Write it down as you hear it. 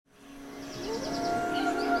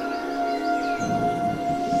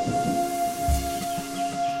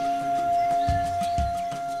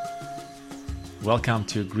Welcome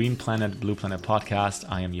to Green Planet, Blue Planet podcast.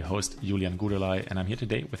 I am your host, Julian Gudelai, and I'm here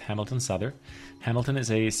today with Hamilton Souther. Hamilton is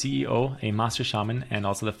a CEO, a master shaman, and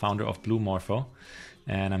also the founder of Blue Morpho.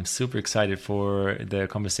 And I'm super excited for the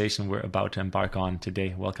conversation we're about to embark on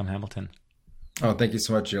today. Welcome, Hamilton. Oh, thank you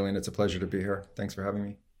so much, Julian. It's a pleasure to be here. Thanks for having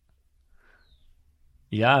me.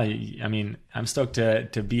 Yeah, I mean, I'm stoked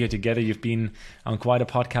to be here together. You've been on quite a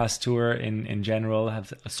podcast tour in general,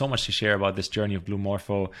 have so much to share about this journey of Blue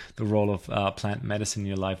Morpho, the role of plant medicine in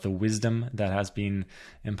your life, the wisdom that has been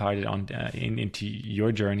imparted on into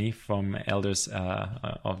your journey from elders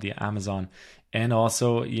of the Amazon. And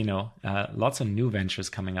also, lots of new ventures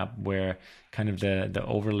coming up where kind of the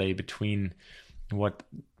overlay between what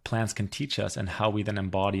plants can teach us and how we then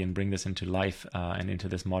embody and bring this into life and into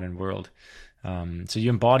this modern world. So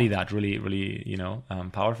you embody that really,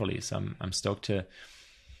 powerfully. So I'm stoked to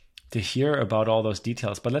hear about all those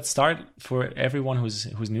details. But let's start for everyone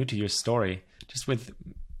who's new to your story, just with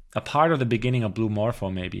a part of the beginning of Blue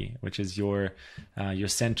Morpho, maybe, which is your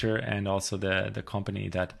center and also the company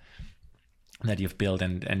that you've built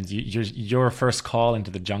and your first call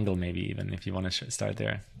into the jungle, maybe even if you want to start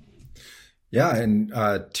there. Yeah, in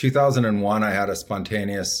 2001, I had a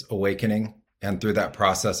spontaneous awakening. And through that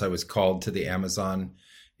process, I was called to the Amazon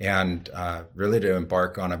and really to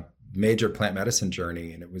embark on a major plant medicine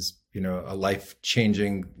journey. And it was, a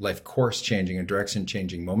life-changing, life course-changing and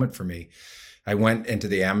direction-changing moment for me. I went into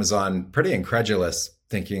the Amazon pretty incredulous,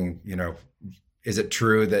 thinking, is it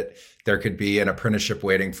true that there could be an apprenticeship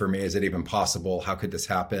waiting for me? Is it even possible? How could this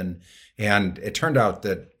happen? And it turned out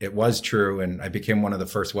that it was true. And I became one of the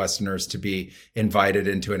first Westerners to be invited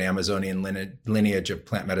into an Amazonian lineage of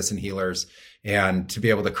plant medicine healers, and to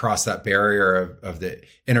be able to cross that barrier of the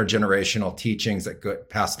intergenerational teachings that got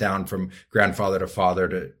passed down from grandfather to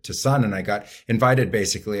father to son. And I got invited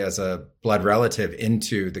basically as a blood relative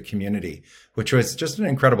into the community, which was just an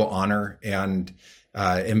incredible honor and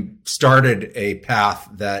started a path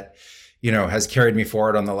that, has carried me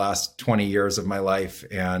forward on the last 20 years of my life,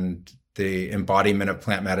 and the embodiment of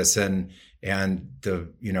plant medicine and the,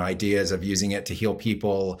 ideas of using it to heal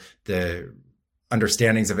people, the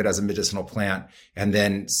understandings of it as a medicinal plant, and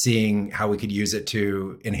then seeing how we could use it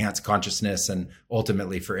to enhance consciousness and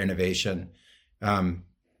ultimately for innovation.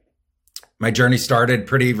 My journey started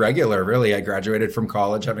pretty regular, really. I graduated from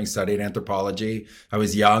college having studied anthropology. I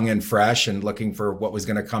was young and fresh and looking for what was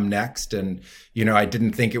going to come next. And, I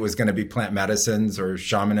didn't think it was going to be plant medicines or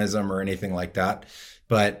shamanism or anything like that.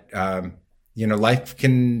 But, life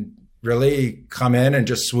can really come in and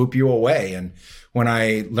just swoop you away. And when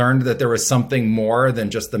I learned that there was something more than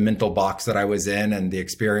just the mental box that I was in and the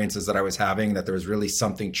experiences that I was having, that there was really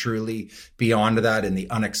something truly beyond that in the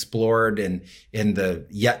unexplored and in the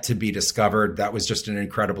yet to be discovered, that was just an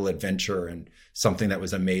incredible adventure and something that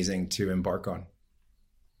was amazing to embark on.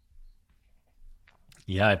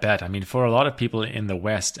 Yeah, I bet. I mean, for a lot of people in the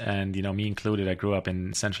West, and, me included, I grew up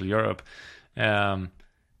in Central Europe,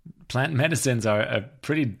 plant medicines are a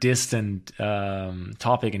pretty distant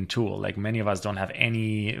topic and tool. Like, many of us don't have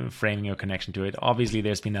any framing or connection to it. Obviously,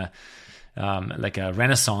 there's been a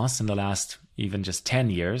renaissance in the last even just 10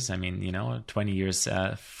 years. I mean, 20 years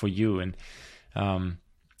for you, and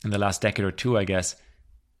in the last decade or two, I guess.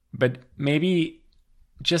 But maybe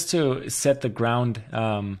just to set the ground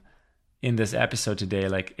in this episode today,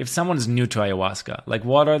 like, if someone's new to ayahuasca, like,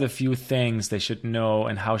 what are the few things they should know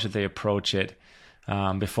and how should they approach it?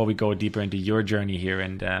 Before we go deeper into your journey here,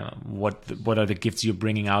 and what are the gifts you're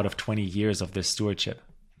bringing out of 20 years of this stewardship?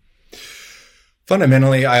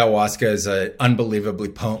 Fundamentally, ayahuasca is an unbelievably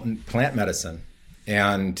potent plant medicine.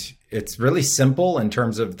 And it's really simple in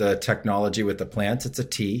terms of the technology with the plants. It's a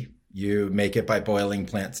tea. You make it by boiling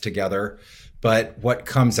plants together. But what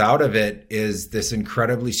comes out of it is this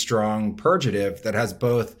incredibly strong purgative that has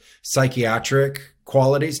both psychiatric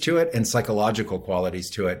qualities to it and psychological qualities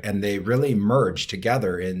to it. And they really merge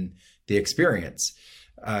together in the experience.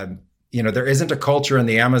 There isn't a culture in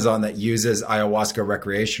the Amazon that uses ayahuasca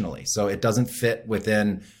recreationally. So it doesn't fit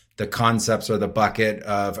within the concepts or the bucket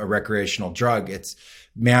of a recreational drug. It's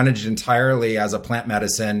managed entirely as a plant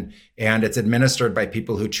medicine, and it's administered by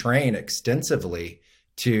people who train extensively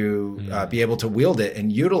to be able to wield it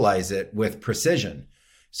and utilize it with precision.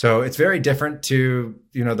 So it's very different to,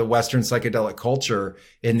 the Western psychedelic culture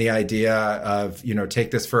in the idea of,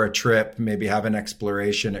 take this for a trip, maybe have an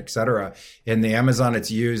exploration, et cetera. In the Amazon, it's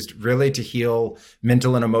used really to heal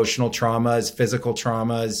mental and emotional traumas, physical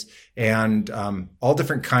traumas, and all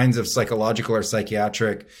different kinds of psychological or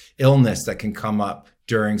psychiatric illness that can come up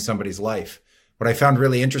during somebody's life. What I found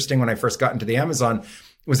really interesting when I first got into the Amazon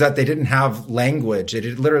was that they didn't have language. They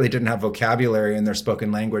literally didn't have vocabulary in their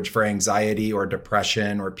spoken language for anxiety or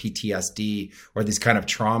depression or PTSD or these kind of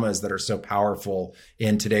traumas that are so powerful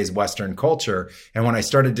in today's Western culture. And when I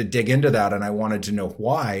started to dig into that and I wanted to know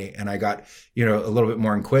why, and I got, a little bit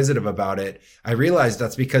more inquisitive about it, I realized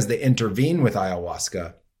that's because they intervene with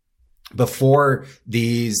ayahuasca before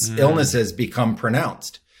these illnesses become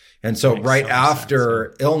pronounced. And so right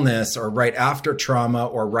after illness or right after trauma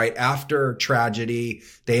or right after tragedy,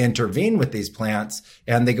 they intervene with these plants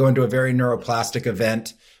and they go into a very neuroplastic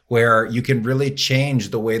event where you can really change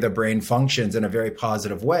the way the brain functions in a very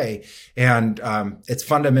positive way. And it's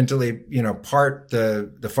fundamentally, part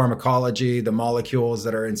the pharmacology, the molecules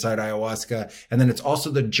that are inside ayahuasca. And then it's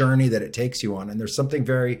also the journey that it takes you on. And there's something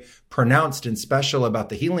very pronounced and special about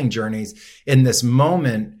the healing journeys in this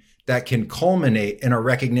moment that can culminate in a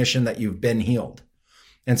recognition that you've been healed.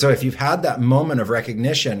 And so if you've had that moment of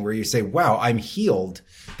recognition where you say, wow, I'm healed,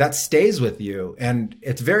 that stays with you. And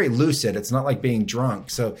it's very lucid. It's not like being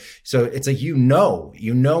drunk. So it's a, you know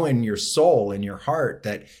in your soul, in your heart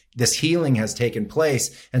that this healing has taken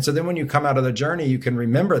place. And so then when you come out of the journey, you can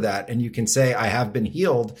remember that and you can say, I have been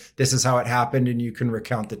healed. This is how it happened. And you can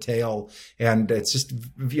recount the tale. And it's just,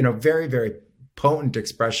 very, very potent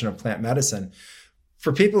expression of plant medicine.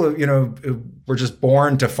 For people who were just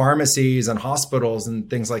born to pharmacies and hospitals and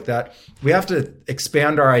things like that, we have to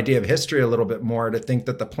expand our idea of history a little bit more to think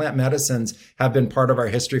that the plant medicines have been part of our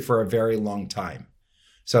history for a very long time.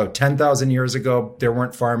 So 10,000 years ago, there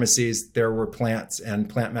weren't pharmacies, there were plants, and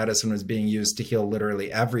plant medicine was being used to heal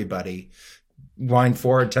literally everybody. Wind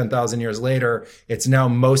forward 10,000 years later, it's now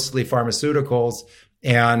mostly pharmaceuticals,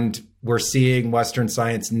 and we're seeing Western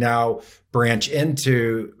science now branch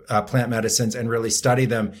into plant medicines and really study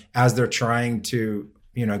them as they're trying to,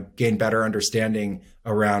 gain better understanding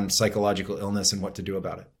around psychological illness and what to do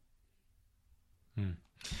about it.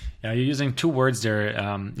 Yeah, you're using two words there,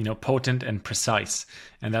 potent and precise.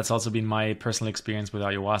 And that's also been my personal experience with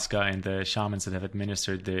ayahuasca and the shamans that have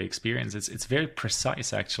administered the experience. It's very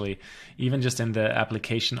precise, actually, even just in the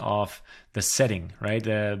application of the setting, right?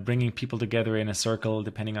 Bringing people together in a circle,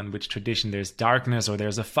 depending on which tradition, there's darkness or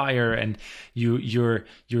there's a fire, and you're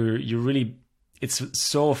really, it's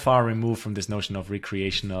so far removed from this notion of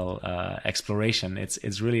recreational exploration.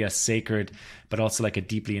 It's really a sacred, but also like a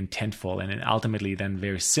deeply intentful and ultimately then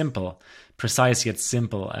very simple, precise yet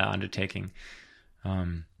simple undertaking.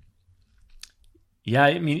 Yeah,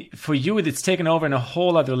 I mean, for you, it's taken over in a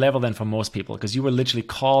whole other level than for most people, because you were literally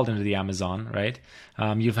called into the Amazon, right?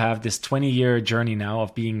 You've had this 20-year journey now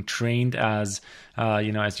of being trained as,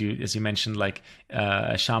 as you mentioned, like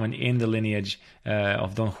a shaman in the lineage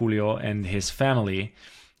of Don Julio and his family.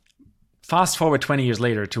 Fast forward 20 years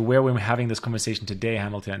later to where we're having this conversation today,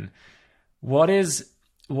 Hamilton. What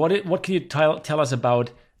can you tell us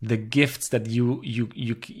about the gifts that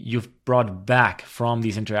you've brought back from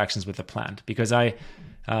these interactions with the plant? Because I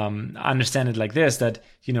understand it like this, that,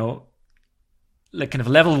 like kind of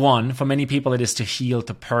level one, for many people, it is to heal,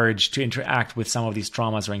 to purge, to interact with some of these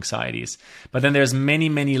traumas or anxieties. But then there's many,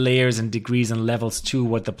 many layers and degrees and levels to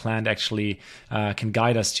what the plant actually can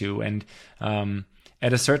guide us to. And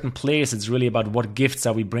at a certain place, it's really about what gifts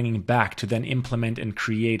are we bringing back to then implement and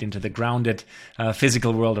create into the grounded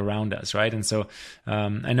physical world around us, right? And so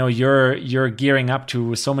I know you're gearing up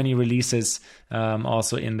to so many releases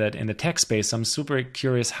also in the tech space. So I'm super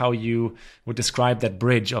curious how you would describe that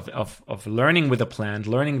bridge of learning with a plant,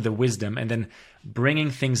 learning the wisdom, and then bringing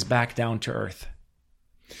things back down to earth.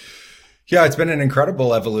 Yeah, it's been an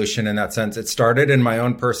incredible evolution in that sense. It started in my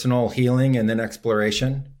own personal healing and then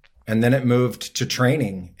exploration. And then it moved to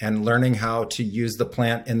training and learning how to use the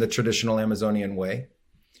plant in the traditional Amazonian way.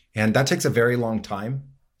 And that takes a very long time.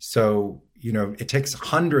 So, it takes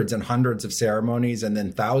hundreds and hundreds of ceremonies and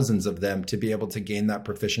then thousands of them to be able to gain that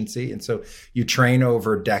proficiency. And so you train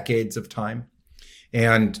over decades of time.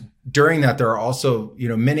 And during that, there are also,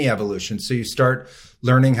 many evolutions. So you start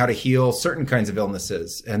learning how to heal certain kinds of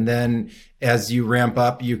illnesses. And then as you ramp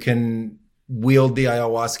up, you can wield the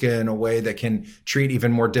ayahuasca in a way that can treat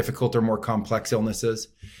even more difficult or more complex illnesses.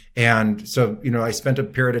 And so, I spent a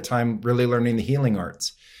period of time really learning the healing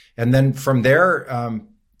arts. And then from there,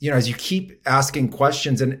 as you keep asking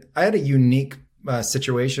questions, and I had a unique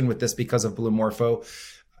situation with this because of Blue Morpho.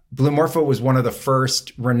 Blue Morpho was one of the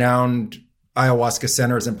first renowned ayahuasca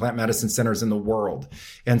centers and plant medicine centers in the world.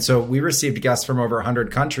 And so we received guests from over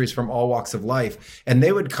 100 countries from all walks of life. And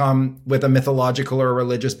they would come with a mythological or a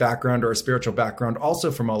religious background or a spiritual background,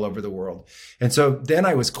 also from all over the world. And so then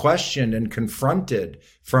I was questioned and confronted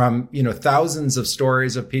from, thousands of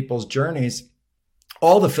stories of people's journeys.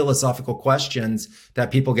 all the philosophical questions that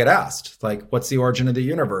people get asked, like what's the origin of the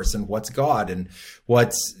universe, and what's God, and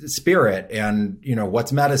what's spirit, and, you know,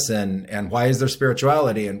 what's medicine, and why is there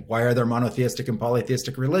spirituality, and why are there monotheistic and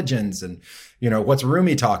polytheistic religions, and, you know, what's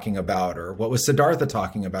Rumi talking about, or what was Siddhartha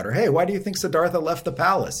talking about, or hey, why do you think Siddhartha left the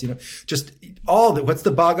palace? You know, just all the, what's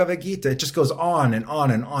the Bhagavad Gita? It just goes on and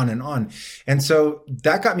on and on and on. And so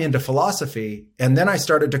that got me into philosophy. And then I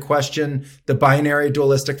started to question the binary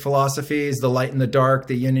dualistic philosophies, the light and the dark,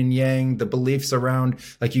 the yin and yang, the beliefs around,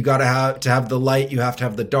 like, you got to have the light, you have to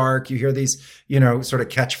have the dark. You hear these, you know, sort of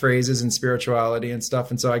catchphrases in spirituality and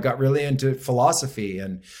stuff. And so I got really into philosophy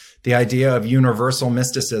and the idea of universal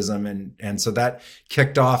mysticism. And so that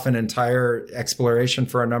kicked off an entire exploration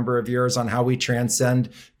for a number of years on how we transcend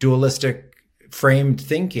dualistic framed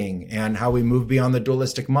thinking and how we move beyond the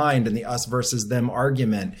dualistic mind and the us versus them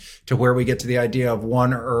argument to where we get to the idea of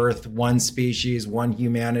one earth, one species, one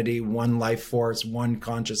humanity, one life force, one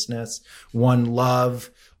consciousness, one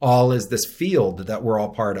love, all is this field that we're all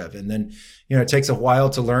part of. And then, you know, it takes a while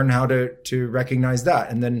to learn how to recognize that.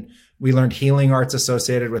 And then we learned healing arts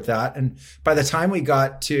associated with that. And by the time we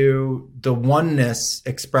got to the oneness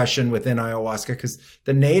expression within ayahuasca, because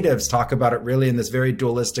the natives talk about it really in this very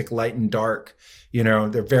dualistic light and dark, you know,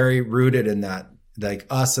 they're very rooted in that, like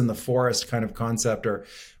us in the forest kind of concept,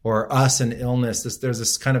 or us and illness. There's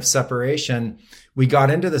this kind of separation. We got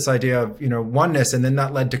into this idea of, you know, oneness, and then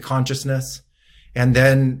that led to consciousness. And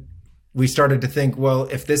then we started to think, well,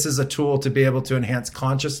 if this is a tool to be able to enhance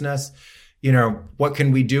consciousness, you know, what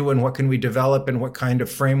can we do and what can we develop and what kind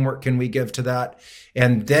of framework can we give to that?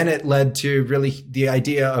 And then it led to really the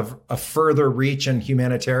idea of a further reach in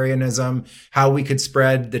humanitarianism, how we could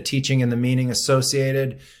spread the teaching and the meaning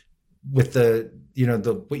associated with the, you know,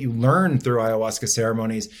 what you learn through ayahuasca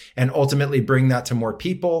ceremonies, and ultimately bring that to more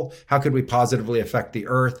people. How could we positively affect the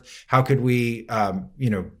earth? How could we, you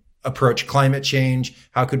know, approach climate change?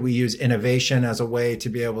 How could we use innovation as a way to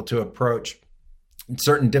be able to approach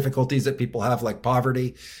certain difficulties that people have, like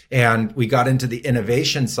poverty? And we got into the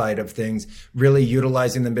innovation side of things, really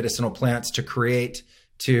utilizing the medicinal plants to create,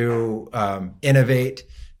 to innovate,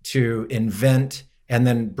 to invent, and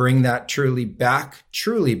then bring that truly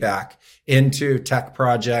back into tech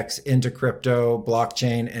projects, into crypto,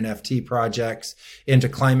 blockchain, NFT projects, into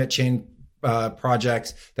climate change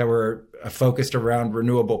projects that were focused around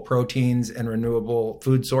renewable proteins and renewable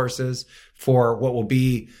food sources for what will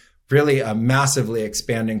be really a massively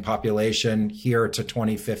expanding population here to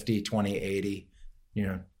 2050, 2080, you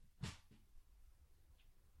know.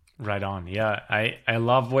 Right on. Yeah. I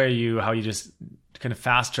love how you just kind of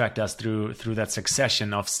fast tracked us through that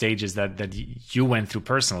succession of stages that you went through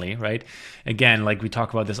personally, right? Again, like we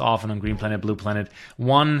talk about this often on Green Planet, Blue Planet,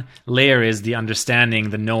 one layer is the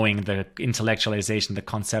understanding, the knowing, the intellectualization, the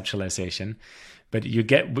conceptualization. But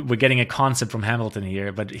we're getting a concept from Hamilton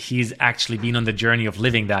here, but he's actually been on the journey of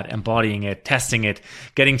living that, embodying it, testing it,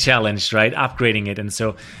 getting challenged, right? Upgrading it. And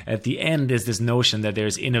so at the end is this notion that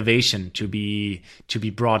there's innovation to be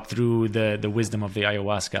brought through the wisdom of the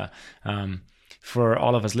ayahuasca. For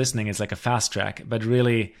all of us listening, it's like a fast track, but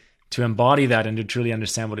really to embody that and to truly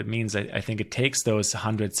understand what it means, I think it takes those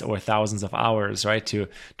hundreds or thousands of hours, right? To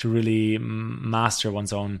really master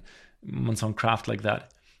one's own craft like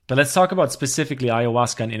that. But let's talk about specifically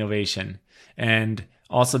ayahuasca and innovation, and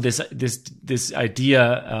also this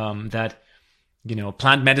idea that, you know,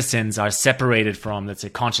 plant medicines are separated from, let's say,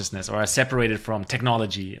 consciousness, or are separated from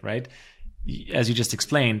technology, right? As you just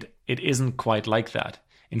explained, it isn't quite like that.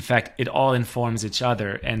 In fact, it all informs each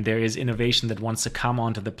other, and there is innovation that wants to come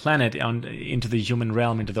onto the planet, into the human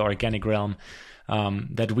realm, into the organic realm,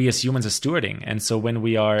 that we as humans are stewarding. And so when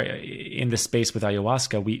we are in the space with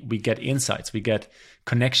ayahuasca, we get insights, we get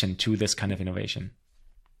connection to this kind of innovation.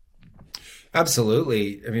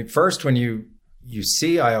 Absolutely. I mean, first, when you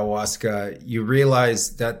see ayahuasca, you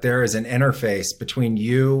realize that there is an interface between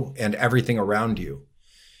you and everything around you.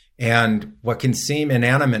 And what can seem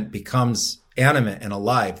inanimate becomes animate and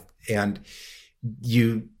alive. And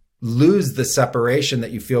you lose the separation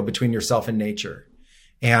that you feel between yourself and nature.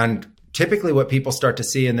 And typically what people start to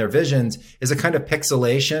see in their visions is a kind of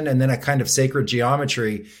pixelation and then a kind of sacred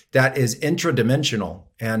geometry that is intradimensional,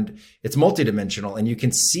 and it's multidimensional, and you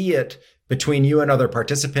can see it between you and other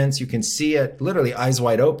participants. You can see it literally eyes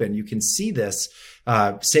wide open. You can see this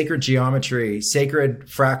sacred geometry, sacred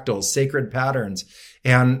fractals, sacred patterns,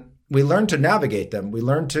 and we learn to navigate them. We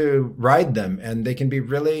learn to ride them, and they can be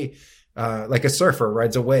really like a surfer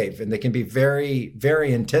rides a wave, and they can be very,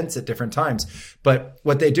 very intense at different times. But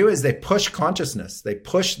what they do is they push consciousness. They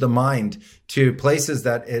push the mind to places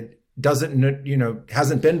that doesn't,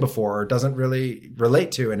 hasn't been before or doesn't really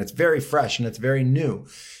relate to. And it's very fresh and it's very new.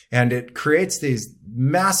 And it creates these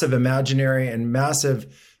massive imaginary and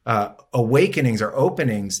massive awakenings or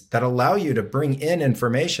openings that allow you to bring in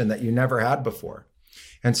information that you never had before.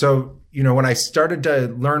 And so, when I started to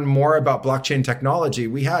learn more about blockchain technology,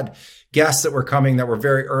 we had guests that were coming that were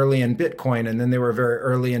very early in Bitcoin, and then they were very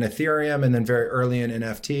early in Ethereum, and then very early in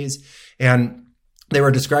NFTs. And they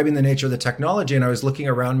were describing the nature of the technology. And I was looking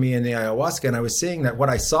around me in the ayahuasca, and I was seeing that what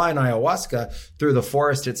I saw in ayahuasca through the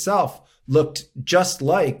forest itself looked just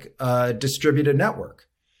like a distributed network.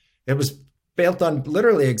 It was built on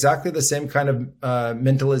literally exactly the same kind of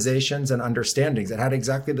mentalizations and understandings. It had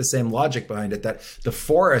exactly the same logic behind it, that the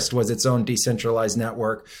forest was its own decentralized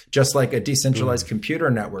network, just like a decentralized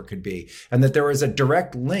computer network could be. And that there was a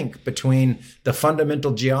direct link between the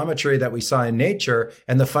fundamental geometry that we saw in nature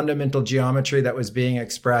and the fundamental geometry that was being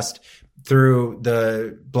expressed through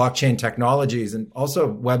the blockchain technologies and also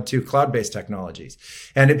Web 2 cloud-based technologies.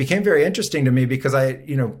 And it became very interesting to me because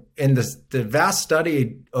in the vast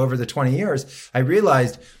study over the 20 years, I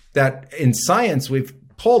realized that in science, we've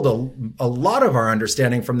pulled a lot of our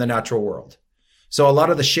understanding from the natural world. So a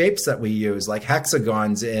lot of the shapes that we use, like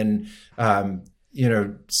hexagons in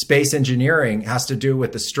space engineering, has to do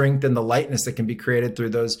with the strength and the lightness that can be created through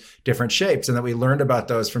those different shapes. And that we learned about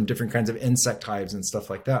those from different kinds of insect hives and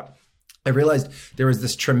stuff like that. I realized there was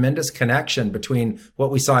this tremendous connection between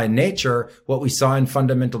what we saw in nature, what we saw in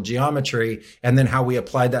fundamental geometry, and then how we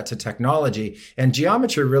applied that to technology. And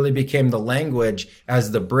geometry really became the language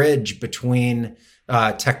as the bridge between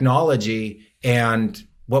technology and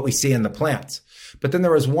what we see in the plants. But then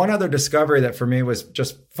there was one other discovery that for me was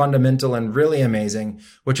just fundamental and really amazing,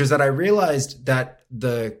 which was that I realized that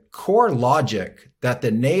the core logic that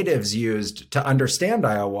the natives used to understand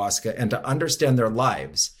ayahuasca and to understand their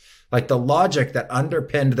lives, like the logic that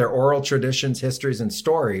underpinned their oral traditions, histories, and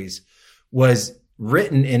stories, was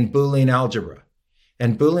written in Boolean algebra.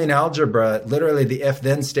 And Boolean algebra, literally the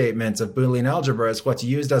if-then statements of Boolean algebra, is what's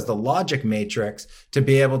used as the logic matrix to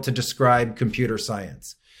be able to describe computer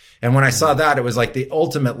science. And when I saw that, it was like the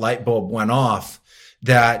ultimate light bulb went off,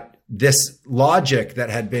 that this logic that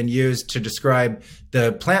had been used to describe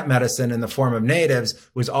the plant medicine in the form of natives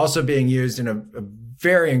was also being used in a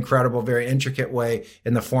very incredible, very intricate way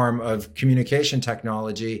in the form of communication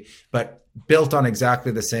technology, but built on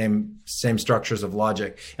exactly the same structures of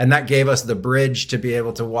logic. And that gave us the bridge to be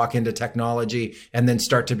able to walk into technology and then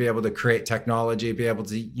start to be able to create technology, be able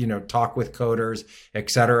to, talk with coders, et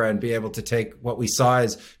cetera, and be able to take what we saw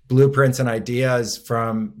as blueprints and ideas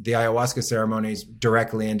from the ayahuasca ceremonies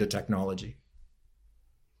directly into technology.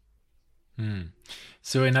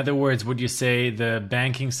 So in other words, would you say the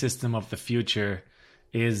banking system of the future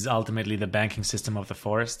is ultimately the banking system of the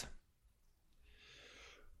forest?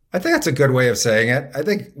 I think that's a good way of saying it. I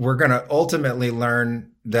think we're going to ultimately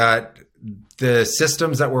learn that the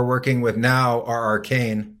systems that we're working with now are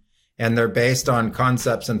arcane, and they're based on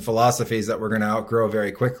concepts and philosophies that we're going to outgrow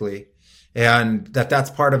very quickly. And that's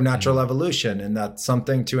part of natural evolution, and that's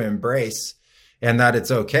something to embrace, and that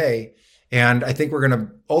it's okay. And I think we're going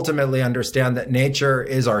to ultimately understand that nature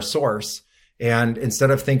is our source. And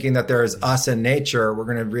instead of thinking that there is us and nature, we're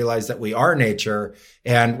going to realize that we are nature,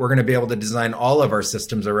 and we're going to be able to design all of our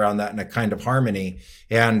systems around that in a kind of harmony.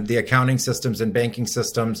 And the accounting systems and banking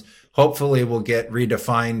systems hopefully will get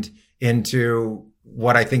redefined into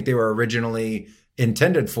what I think they were originally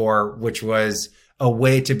intended for, which was a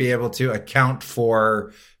way to be able to account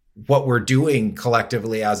for what we're doing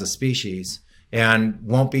collectively as a species. And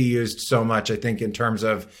won't be used so much, I think, in terms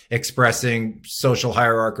of expressing social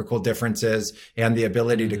hierarchical differences and the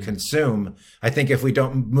ability to consume. I think if we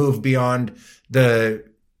don't move beyond the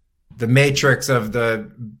matrix of the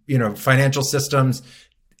financial systems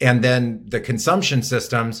and then the consumption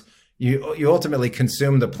systems, you ultimately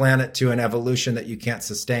consume the planet to an evolution that you can't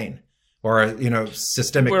sustain, or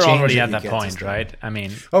systemic change. We're already at that point, sustain. Right? I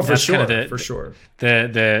mean, for sure.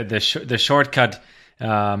 The shortcut.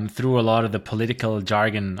 Through a lot of the political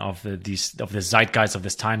jargon of the zeitgeist of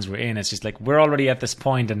this times we're in, it's just like we're already at this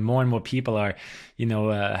point, and more people are,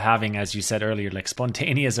 having, as you said earlier, like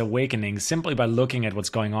spontaneous awakenings simply by looking at what's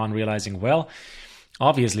going on, realizing, well,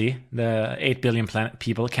 obviously the 8 billion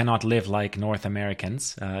people cannot live like North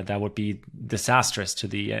Americans. That would be disastrous to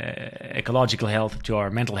the ecological health, to our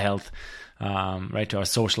mental health, right, to our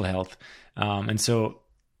social health, and so.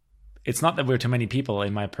 It's not that we're too many people,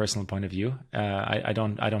 in my personal point of view. I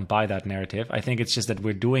don't buy that narrative. I think it's just that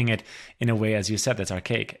we're doing it in a way, as you said, that's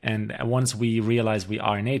archaic. And once we realize we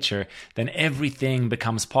are nature, then everything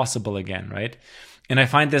becomes possible again, right? And I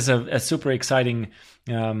find this a super exciting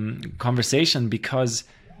conversation, because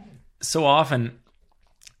so often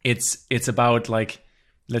it's about like,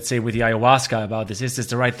 let's say with the ayahuasca, about this, is this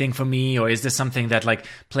the right thing for me, or is this something that like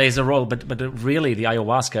plays a role? But really, the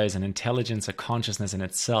ayahuasca is an intelligence, a consciousness in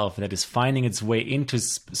itself that is finding its way into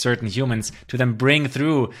certain humans to then bring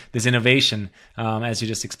through this innovation, as you're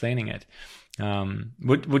just explaining it.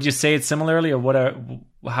 Would you say it similarly, or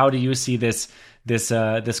how do you see this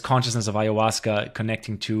consciousness of ayahuasca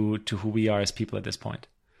connecting to who we are as people at this point?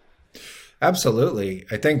 Absolutely.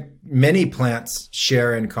 I think many plants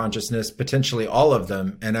share in consciousness, potentially all of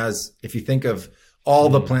them. And if you think of all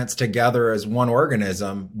the plants together as one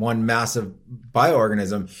organism, one massive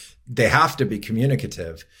bioorganism, they have to be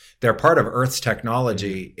communicative. They're part of Earth's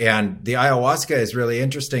technology. And the ayahuasca is really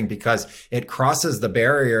interesting because it crosses the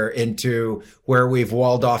barrier into where we've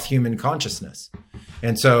walled off human consciousness.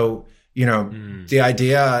 And so, the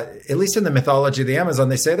idea, at least in the mythology of the Amazon,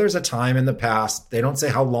 they say there's a time in the past, they don't say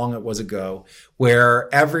how long it was ago,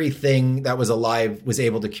 where everything that was alive was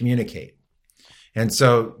able to communicate. And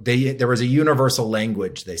so there was a universal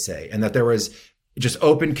language, they say, and that there was just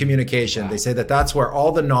open communication. Wow. They say that that's where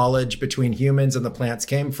all the knowledge between humans and the plants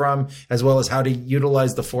came from, as well as how to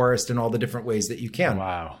utilize the forest in all the different ways that you can.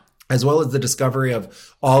 Wow. As well as the discovery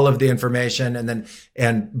of all of the information and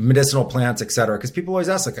medicinal plants, et cetera. Because people always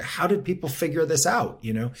ask, like, how did people figure this out?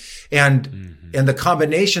 And the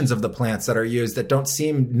combinations of the plants that are used that don't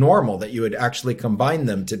seem normal, that you would actually combine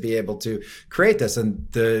them to be able to create this. And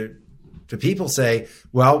the people say,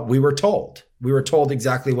 well, we were told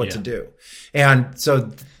exactly what to do. And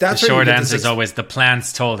so that's the short answer is always the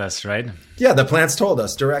plants told us, right? Yeah, the plants told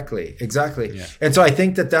us directly. Exactly. Yeah. And so I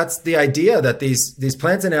think that that's the idea, that these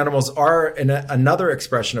plants and animals are another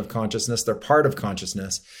expression of consciousness. They're part of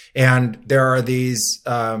consciousness. And there are these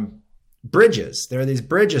bridges. There are these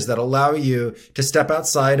bridges that allow you to step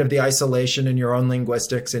outside of the isolation in your own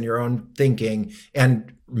linguistics and your own thinking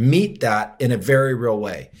and meet that in a very real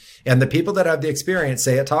way. And the people that have the experience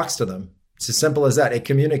say it talks to them. It's as simple as that. It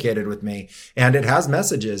communicated with me, and it has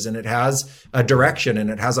messages, and it has a direction, and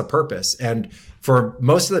it has a purpose. And for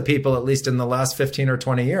most of the people, at least in the last 15 or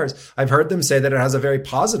 20 years, I've heard them say that it has a very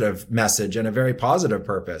positive message and a very positive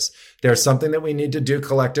purpose. There's something that we need to do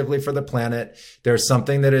collectively for the planet. There's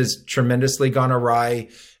something that has tremendously gone awry.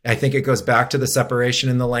 I think it goes back to the separation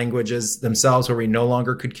in the languages themselves, where we no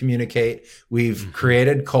longer could communicate. We've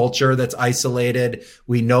created culture that's isolated.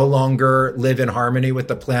 We no longer live in harmony with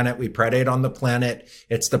the planet. We predate on the planet.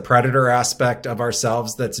 It's the predator aspect of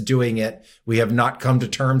ourselves that's doing it. We have not come to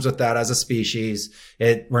terms with that as a species.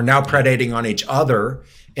 We're now predating on each other,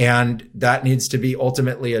 and that needs to be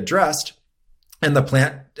ultimately addressed. And the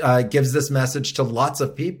plant gives this message to lots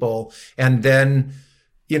of people. And then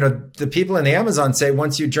the people in the Amazon say,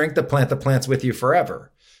 once you drink the plant's with you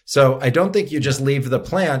forever. So I don't think you just leave the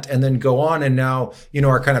plant and then go on and now,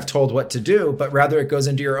 are kind of told what to do, but rather it goes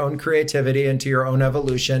into your own creativity, into your own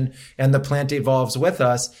evolution, and the plant evolves with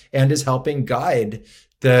us and is helping guide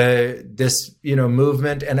this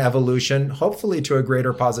movement and evolution, hopefully to a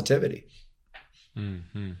greater positivity.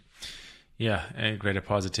 Mm-hmm. Yeah, a greater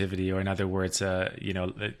positivity, or in other words,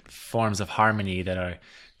 forms of harmony that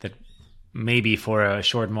maybe for a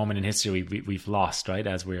short moment in history we've lost, right,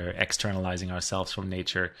 as we're externalizing ourselves from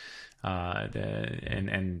nature, and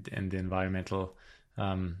the environmental,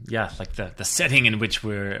 like the setting in which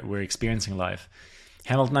we're experiencing life.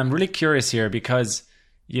 Hamilton, I'm really curious here because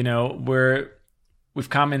we've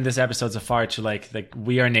come in this episode so far to like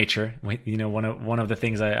we are nature. One of the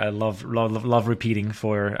things I love repeating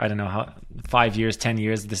for, I don't know how, 5 years, 10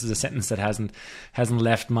 years. This is a sentence that hasn't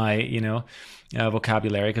left my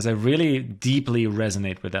vocabulary, because I really deeply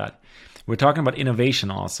resonate with that. We're talking about innovation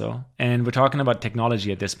also, and we're talking about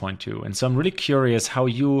technology at this point too. And so I'm really curious how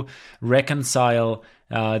you reconcile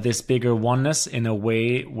this bigger oneness in a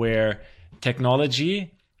way where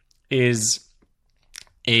technology is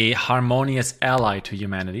a harmonious ally to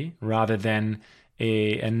humanity rather than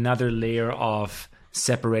another layer of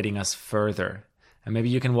separating us further. And maybe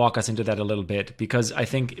you can walk us into that a little bit, because I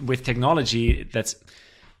think with technology,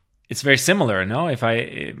 it's very similar, no? If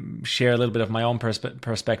I share a little bit of my own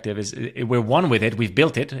perspective, we're one with it. We've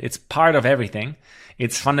built it. It's part of everything.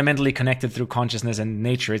 It's fundamentally connected through consciousness and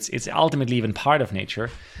nature. It's ultimately even part of nature.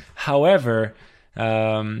 However,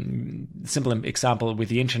 simple example with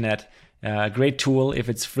the internet, Great tool. If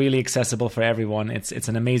it's freely accessible for everyone, it's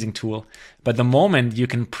an amazing tool. But the moment you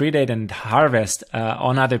can predate and harvest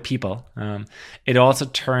on other people, it also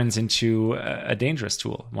turns into a dangerous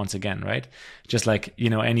tool once again, right? Just like,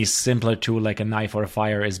 any simpler tool like a knife or a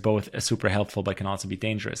fire is both super helpful but can also be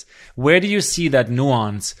dangerous. Where do you see that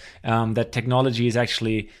nuance, that technology is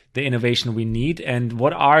actually the innovation we need, and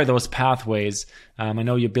what are those pathways? I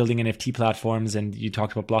know you're building NFT platforms and you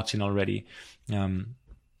talked about blockchain already.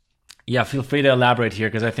 Feel free to elaborate here,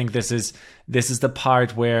 because I think this is the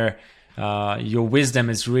part where your wisdom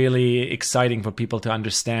is really exciting for people to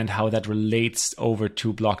understand how that relates over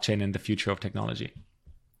to blockchain and the future of technology.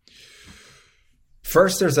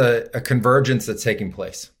 First, there's a convergence that's taking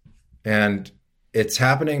place, and it's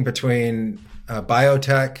happening between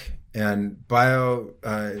biotech and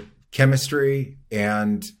biochemistry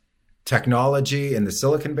and technology and the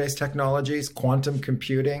silicon-based technologies, quantum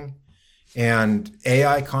computing, and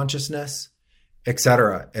AI consciousness, et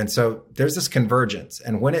cetera. And so there's this convergence.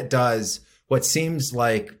 And when it does, what seems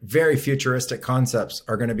like very futuristic concepts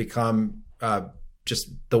are going to become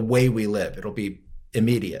just the way we live. It'll be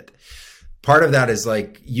immediate. Part of that is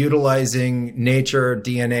like utilizing nature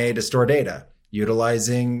DNA to store data,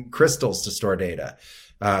 utilizing crystals to store data.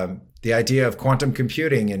 The idea of quantum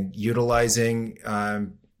computing and utilizing,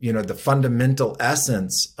 the fundamental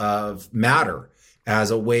essence of matter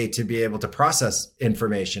as a way to be able to process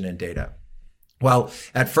information and data. Well,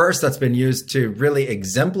 at first, that's been used to really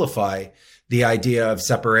exemplify the idea of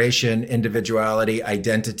separation, individuality,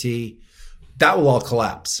 identity. That will all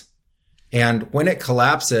collapse. And when it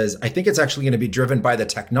collapses, I think it's actually going to be driven by the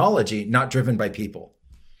technology, not driven by people.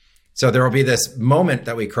 So there will be this moment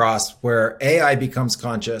that we cross where AI becomes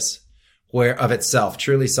conscious, where of itself,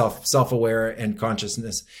 truly self-aware and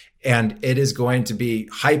consciousness. And it is going to be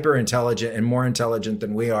hyper intelligent and more intelligent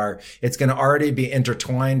than we are. It's going to already be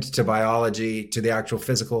intertwined to biology, to the actual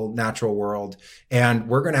physical, natural world. And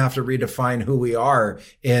we're going to have to redefine who we are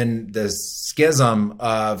in this schism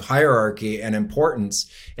of hierarchy and importance.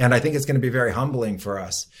 And I think it's going to be very humbling for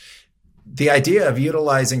us. The idea of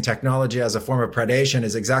utilizing technology as a form of predation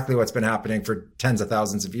is exactly what's been happening for tens of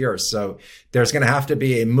thousands of years. So there's going to have to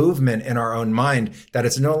be a movement in our own mind that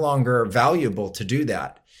it's no longer valuable to do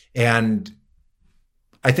that. And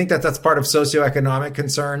I think that that's part of socioeconomic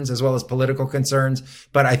concerns as well as political concerns.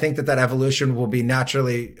 But I think that evolution will be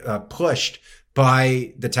naturally pushed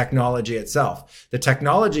by the technology itself. The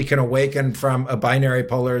technology can awaken from a binary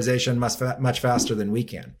polarization much faster than we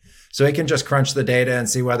can. So it can just crunch the data and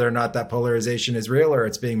see whether or not that polarization is real or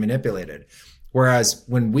it's being manipulated. Whereas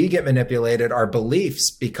when we get manipulated, our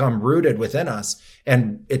beliefs become rooted within us,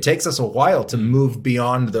 and it takes us a while to move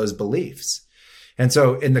beyond those beliefs. And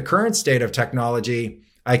so in the current state of technology,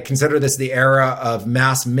 I consider this the era of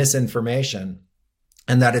mass misinformation,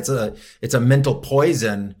 and that it's a mental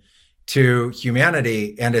poison to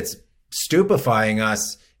humanity, and it's stupefying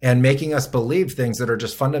us and making us believe things that are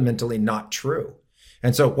just fundamentally not true.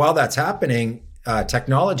 And so while that's happening,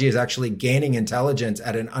 technology is actually gaining intelligence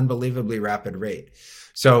at an unbelievably rapid rate.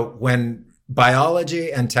 So when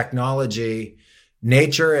biology and technology,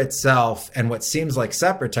 nature itself, and what seems like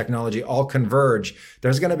separate technology all converge,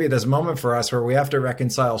 there's going to be this moment for us where we have to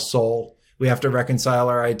reconcile soul. We have to reconcile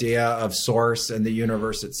our idea of source and the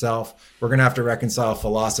universe itself. We're going to have to reconcile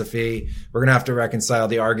philosophy. We're going to have to reconcile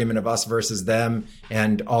the argument of us versus them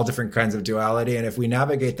and all different kinds of duality. And if we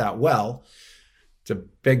navigate that well, it's a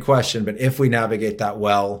big question, but if we navigate that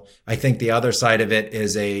well, I think the other side of it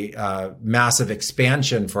is a massive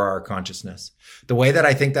expansion for our consciousness. The way that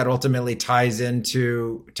I think that ultimately ties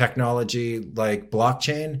into technology like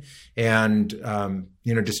blockchain and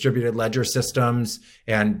distributed ledger systems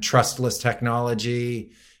and trustless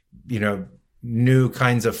technology, new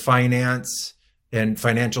kinds of finance and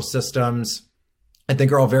financial systems, I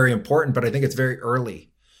think are all very important, but I think it's very early.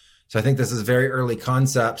 So I think this is very early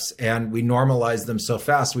concepts, and we normalize them so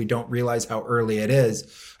fast we don't realize how early it is.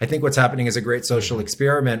 I think what's happening is a great social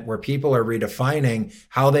experiment where people are redefining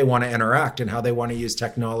how they want to interact and how they want to use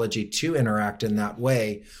technology to interact in that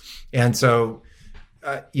way. And so,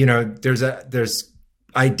 there's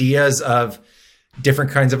ideas of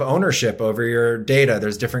different kinds of ownership over your data.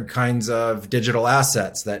 There's different kinds of digital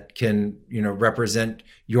assets that can, represent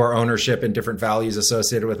your ownership and different values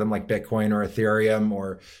associated with them, like Bitcoin or Ethereum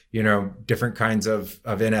or, different kinds of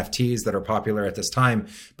NFTs that are popular at this time.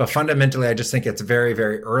 But fundamentally, I just think it's very,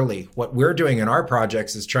 very early. What we're doing in our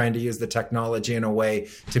projects is trying to use the technology in a way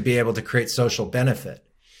to be able to create social benefit.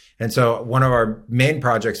 And so one of our main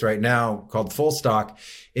projects right now, called Full Stock,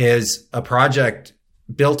 is a project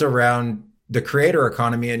built around the creator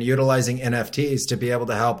economy and utilizing NFTs to be able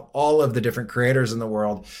to help all of the different creators in the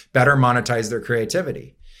world better monetize their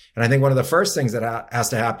creativity. And I think one of the first things that has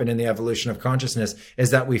to happen in the evolution of consciousness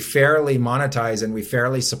is that we fairly monetize and we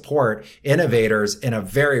fairly support innovators in a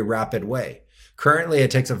very rapid way. Currently,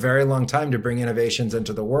 it takes a very long time to bring innovations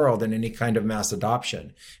into the world and any kind of mass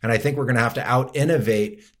adoption. And I think we're going to have to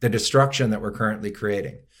out-innovate the destruction that we're currently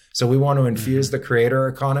creating. So we want to infuse the creator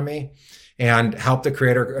economy and help the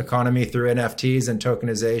creator economy through NFTs and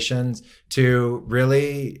tokenizations to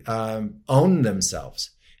really own themselves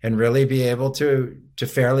and really be able to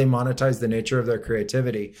fairly monetize the nature of their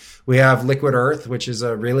creativity. We have Liquid Earth, which is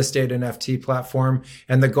a real estate NFT platform.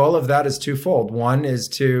 And the goal of that is twofold. One is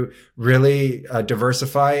to really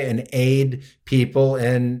diversify and aid people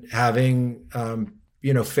in having,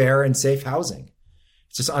 fair and safe housing.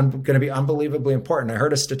 It's just going to be unbelievably important. I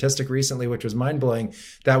heard a statistic recently, which was mind-blowing,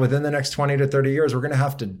 that within the next 20 to 30 years, we're going to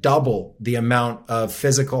have to double the amount of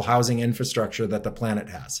physical housing infrastructure that the planet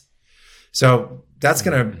has. So that's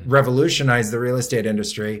going to revolutionize the real estate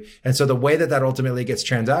industry. And so the way that that ultimately gets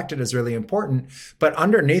transacted is really important. But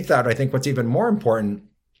underneath that, I think what's even more important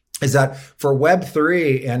is that for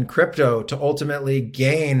Web3 and crypto to ultimately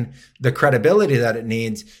gain the credibility that it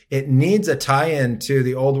needs a tie-in to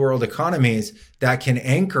the old world economies that can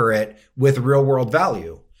anchor it with real world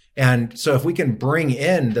value. And so if we can bring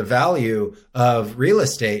in the value of real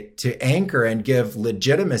estate to anchor and give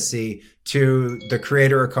legitimacy to the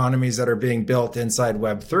creator economies that are being built inside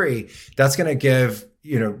Web3, that's going to give,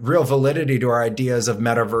 real validity to our ideas of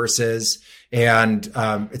metaverses. And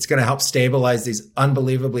it's going to help stabilize these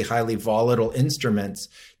unbelievably highly volatile instruments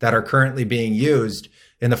that are currently being used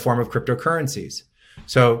in the form of cryptocurrencies.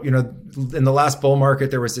 So, in the last bull market,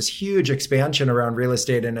 there was this huge expansion around real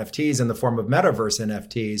estate NFTs in the form of metaverse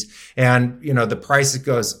NFTs. And, the price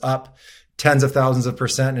goes up tens of thousands of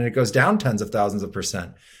percent and it goes down tens of thousands of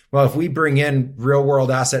percent. Well, if we bring in real world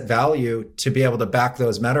asset value to be able to back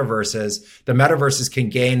those metaverses, the metaverses can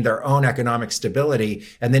gain their own economic stability.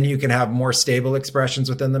 And then you can have more stable expressions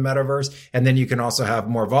within the metaverse. And then you can also have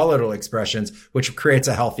more volatile expressions, which creates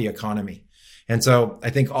a healthy economy. And so I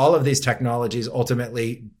think all of these technologies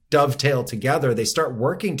ultimately dovetail together. They start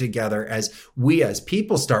working together as we as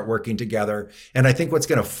people start working together. And I think what's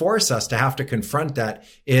going to force us to have to confront that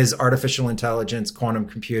is artificial intelligence, quantum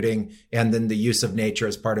computing, and then the use of nature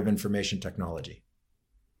as part of information technology.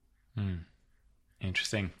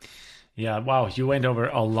 Interesting. Yeah, wow, you went over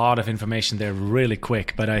a lot of information there really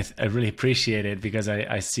quick, but I really appreciate it because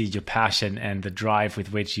I see your passion and the drive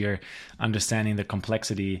with which you're understanding the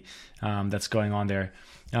complexity that's going on there.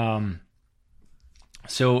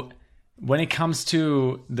 So when it comes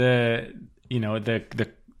to the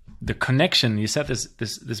connection, you said this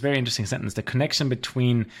very interesting sentence, the connection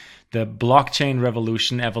between the blockchain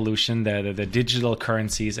evolution, the digital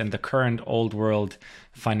currencies and the current old world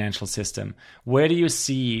financial system. Where do you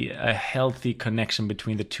see a healthy connection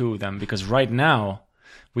between the two of them? Because right now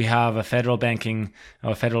we have a federal banking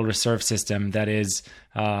or federal reserve system that is,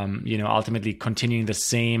 ultimately continuing the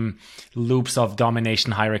same loops of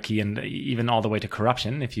domination, hierarchy, and even all the way to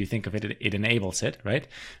corruption. If you think of it, it enables it, right?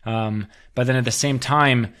 But then at the same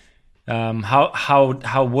time,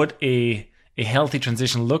 how would a healthy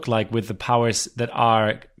transition look like with the powers that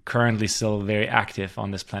are currently still very active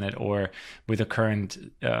on this planet, or with the current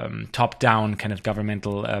top-down kind of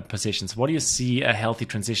governmental positions? What do you see a healthy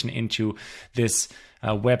transition into this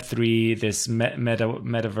Web3, this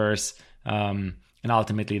metaverse, and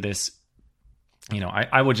ultimately this,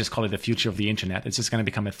 I would just call it the future of the internet. It's just going to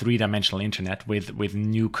become a three-dimensional internet with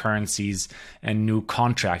new currencies and new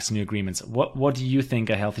contracts, new agreements. What do you think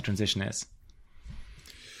a healthy transition is?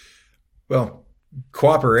 Well,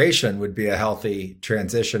 cooperation would be a healthy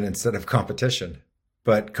transition instead of competition.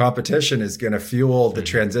 But competition is going to fuel the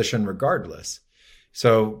transition regardless.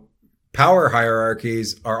 So power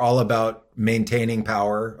hierarchies are all about maintaining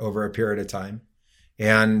power over a period of time.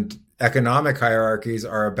 And economic hierarchies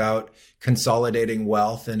are about consolidating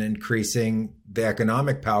wealth and increasing the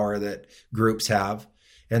economic power that groups have.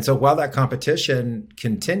 And so while that competition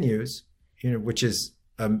continues, which is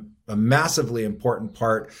a massively important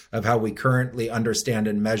part of how we currently understand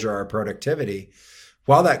and measure our productivity,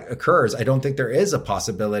 while that occurs, I don't think there is a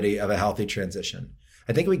possibility of a healthy transition.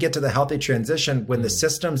 I think we get to the healthy transition when the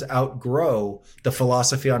systems outgrow the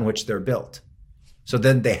philosophy on which they're built. So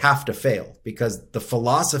then they have to fail, because the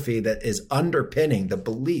philosophy that is underpinning the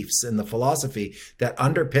beliefs and the philosophy that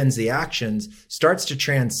underpins the actions starts to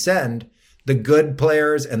transcend the good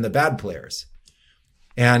players and the bad players.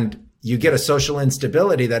 And you get a social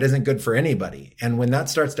instability that isn't good for anybody. And when that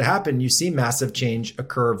starts to happen, you see massive change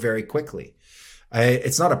occur very quickly.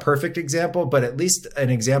 It's not a perfect example, but at least an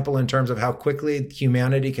example in terms of how quickly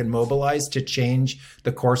humanity can mobilize to change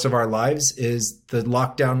the course of our lives is the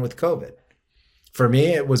lockdown with COVID. For me,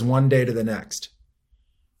 it was one day to the next.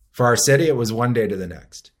 For our city, it was one day to the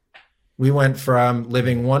next. We went from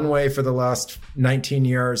living one way for the last 19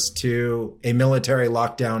 years to a military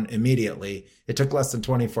lockdown immediately. It took less than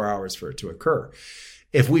 24 hours for it to occur.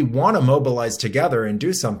 If we want to mobilize together and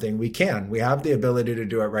do something, we can. We have the ability to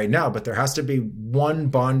do it right now, but there has to be one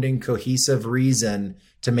bonding, cohesive reason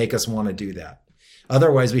to make us want to do that.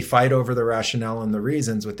 Otherwise, we fight over the rationale and the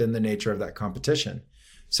reasons within the nature of that competition.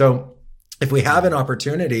 So if we have an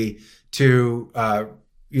opportunity to,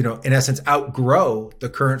 in essence, outgrow the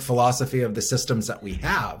current philosophy of the systems that we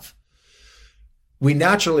have, we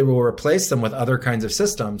naturally will replace them with other kinds of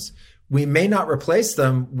systems. We may not replace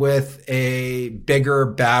them with a bigger,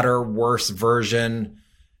 badder, worse version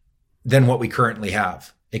than what we currently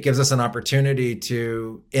have. It gives us an opportunity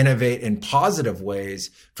to innovate in positive ways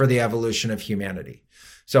for the evolution of humanity.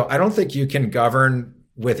 So I don't think you can govern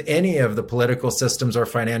with any of the political systems or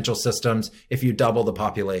financial systems if you double the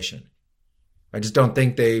population. I just don't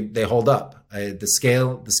think they hold up.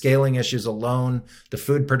 The scaling issues alone, the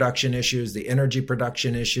food production issues, the energy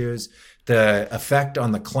production issues, the effect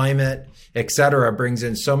on the climate, et cetera, brings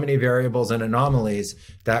in so many variables and anomalies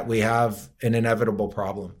that we have an inevitable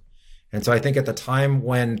problem. And so I think at the time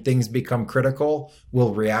when things become critical,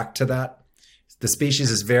 we'll react to that. The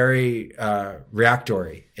species is very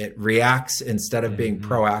reactory. It reacts instead of being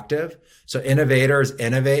proactive. So innovators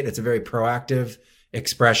innovate. It's a very proactive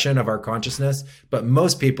expression of our consciousness, but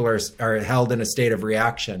most people are held in a state of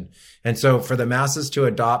reaction. And so for the masses to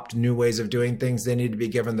adopt new ways of doing things, they need to be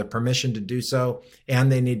given the permission to do so, and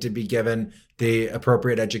they need to be given the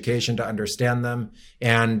appropriate education to understand them,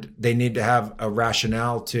 and they need to have a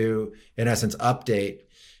rationale to, in essence, update.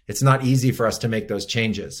 It's not easy for us to make those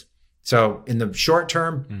changes. So in the short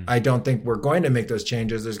term, I don't think we're going to make those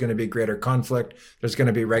changes. There's going to be greater conflict. There's going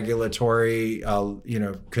to be regulatory,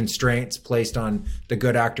 constraints placed on the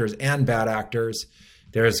good actors and bad actors.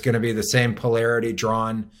 There's going to be the same polarity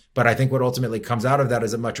drawn. But I think what ultimately comes out of that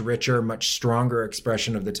is a much richer, much stronger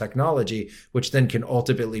expression of the technology, which then can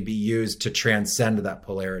ultimately be used to transcend that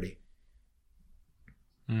polarity.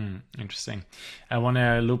 Interesting. I want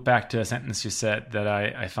to loop back to a sentence you said that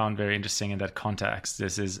I found very interesting in that context.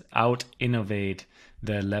 This is out-innovate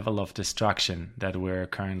the level of destruction that we're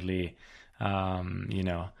currently,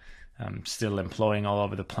 still employing all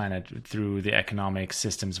over the planet through the economic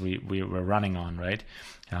systems we're running on, right?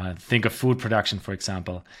 Think of food production, for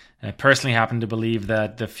example. I personally happen to believe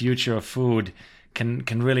that the future of food can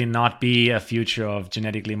really not be a future of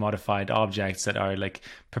genetically modified objects that are like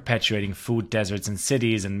perpetuating food deserts in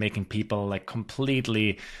cities and making people like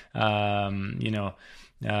completely,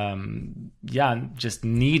 just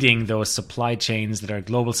needing those supply chains that are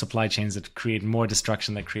global supply chains that create more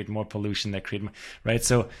destruction, that create more pollution, that create, right?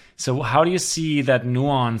 So how do you see that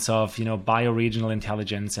nuance of, bioregional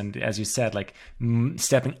intelligence? And as you said, like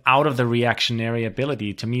stepping out of the reactionary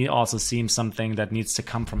ability, to me also seems something that needs to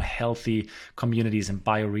come from healthy communities and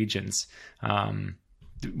bioregions.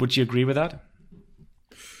 Would you agree with that?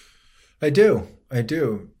 I do. I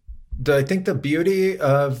think the beauty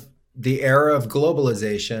of the era of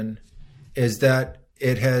globalization is that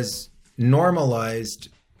it has normalized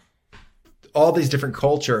all these different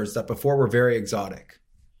cultures that before were very exotic.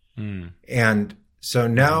 And so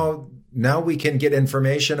now we can get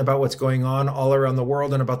information about what's going on all around the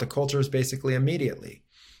world and about the cultures basically immediately.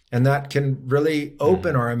 And that can really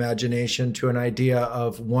open our imagination to an idea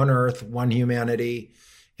of one Earth, one humanity,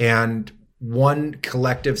 and one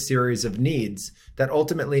collective series of needs that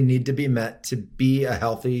ultimately need to be met to be a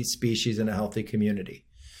healthy species and a healthy community.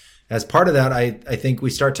 As part of that, I think we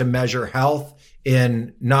start to measure health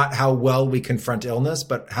in not how well we confront illness,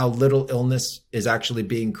 but how little illness is actually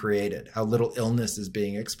being created, how little illness is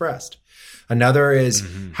being expressed. Another is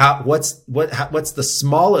what's the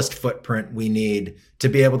smallest footprint we need to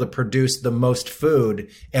be able to produce the most food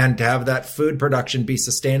and to have that food production be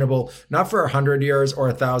sustainable, not for 100 years or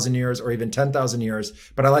 1,000 years or even 10,000 years,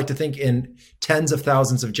 but I like to think in tens of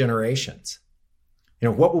thousands of generations.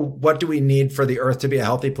 What do we need for the earth to be a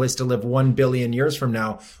healthy place to live 1 billion years from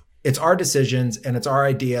now? It's our decisions and it's our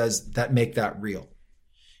ideas that make that real.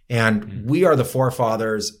 And we are the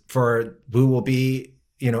forefathers for who will be,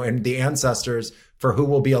 and the ancestors for who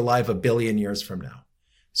will be alive 1 billion years from now.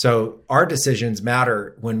 So our decisions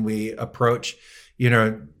matter when we approach,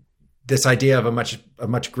 this idea of a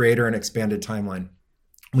much greater and expanded timeline.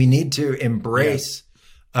 We need to embrace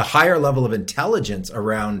a higher level of intelligence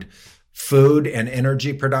around food and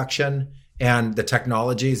energy production and the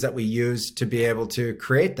technologies that we use to be able to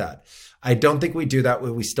create that. I don't think we do that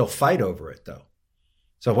when we still fight over it, though.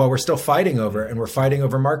 So while we're still fighting over it, and we're fighting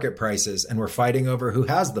over market prices, and we're fighting over who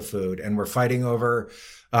has the food, and we're fighting over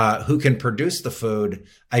who can produce the food,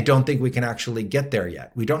 I don't think we can actually get there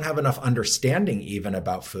yet. We don't have enough understanding even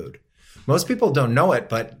about food. Most people don't know it,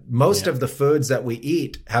 but most of the foods that we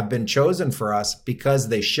eat have been chosen for us because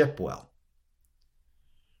they ship well,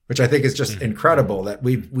 which I think is just incredible that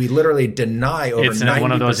we literally deny over 90% of food. It's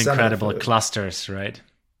one of those incredible clusters, right?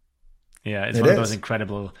 Yeah, it's one of those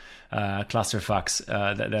incredible clusterfucks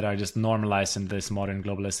that are just normalized in this modern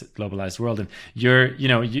globalized world. And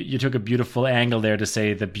you took a beautiful angle there to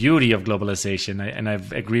say the beauty of globalization, and I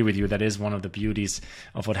agree with you. That is one of the beauties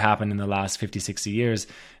of what happened in the last 50, 60 years.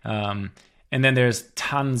 And then there's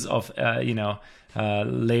tons of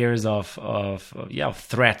layers of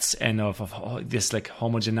threats and of this like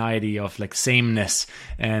homogeneity of like sameness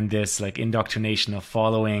and this like indoctrination of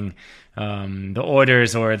following the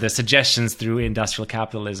orders or the suggestions through industrial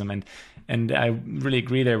capitalism. And I really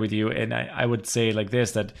agree there with you. And I would say like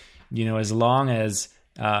this, that, as long as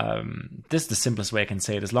this is the simplest way I can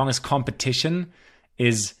say it, as long as competition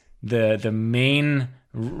is the main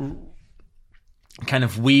kind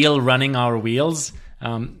of wheel running our wheels,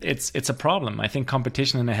 it's a problem. I think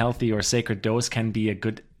competition in a healthy or sacred dose can be a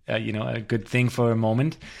good thing for a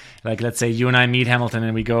moment. Like, let's say you and I meet, Hamilton,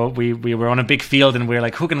 and we were on a big field and we're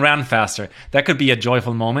like, who can run faster? That could be a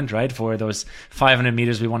joyful moment, right? For those 500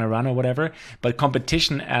 meters we want to run or whatever. But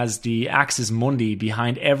competition as the axis mundi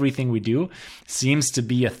behind everything we do seems to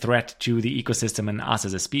be a threat to the ecosystem and us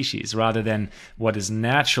as a species, rather than what is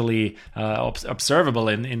naturally observable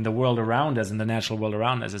in the world around us, in the natural world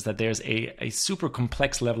around us, is that there's a super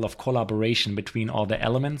complex level of collaboration between all the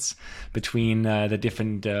elements, between the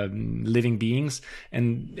different living beings,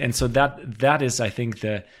 and so that is, I think,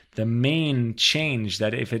 the main change,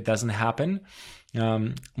 that if it doesn't happen,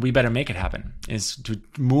 we better make it happen, is to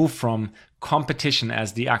move from competition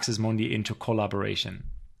as the axis mundi into collaboration.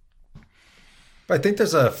 I think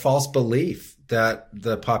there's a false belief that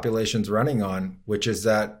the population's running on, which is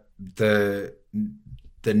that the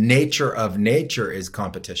nature of nature is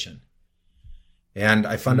competition. And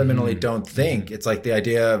I fundamentally don't think it's like the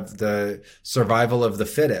idea of the survival of the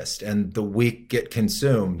fittest and the weak get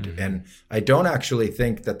consumed. And I don't actually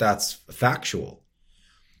think that that's factual.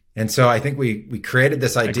 And so I think we created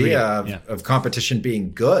this idea of competition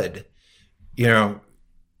being good,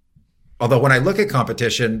 although when I look at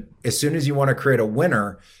competition, as soon as you want to create a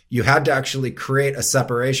winner, you had to actually create a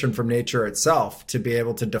separation from nature itself to be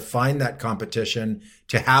able to define that competition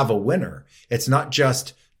to have a winner. It's not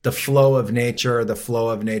just the flow of nature, the flow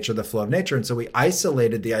of nature, the flow of nature. And so we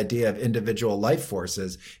isolated the idea of individual life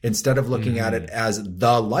forces instead of looking at it as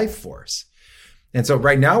the life force. And so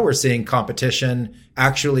right now we're seeing competition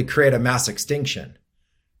actually create a mass extinction.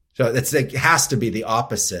 So it has to be the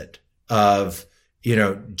opposite of,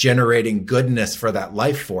 generating goodness for that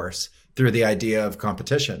life force through the idea of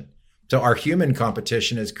competition. So our human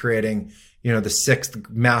competition is creating the sixth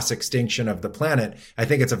mass extinction of the planet. I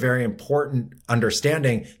think it's a very important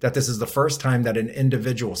understanding that this is the first time that an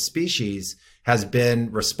individual species has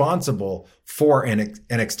been responsible for an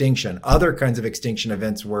extinction. Other kinds of extinction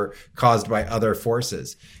events were caused by other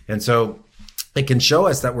forces. And so it can show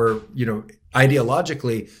us that we're,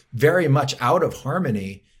 ideologically very much out of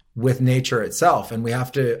harmony with nature itself. And we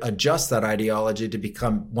have to adjust that ideology to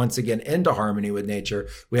become once again into harmony with nature.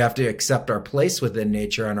 We have to accept our place within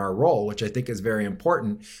nature and our role, which I think is very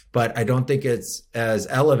important, but I don't think it's as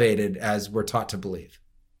elevated as we're taught to believe.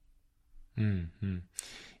 Mm-hmm.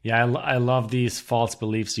 Yeah, I love these false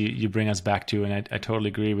beliefs you bring us back to, and I totally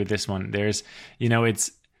agree with this one. There's,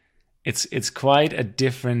 it's quite a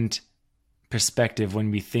different perspective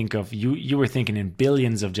when we think of you were thinking in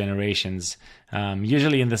billions of generations.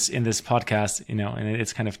 Usually in this podcast, and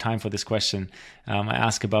it's kind of time for this question. I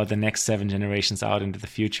ask about the next 7 generations out into the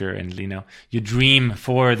future, and you dream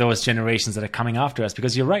for those generations that are coming after us,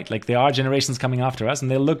 because you're right, like there are generations coming after us, and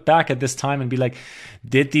they'll look back at this time and be like,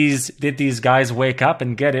 did these guys wake up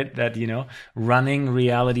and get it that running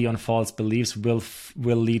reality on false beliefs will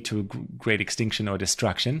lead to great extinction or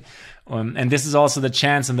destruction. And this is also the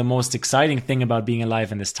chance, and the most exciting thing about being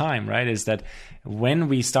alive in this time, right, is that when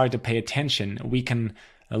we start to pay attention, we can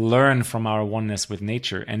learn from our oneness with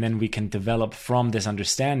nature, and then we can develop from this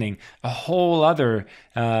understanding a whole other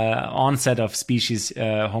onset of species,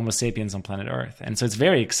 Homo sapiens on planet Earth. And so it's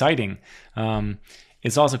very exciting.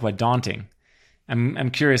 It's also quite daunting. I'm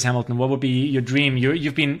curious, Hamilton, what would be your dream?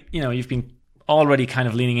 You've been already kind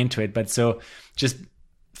of leaning into it, but so just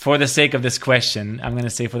for the sake of this question, I'm going to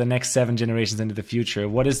say for the next 7 generations into the future,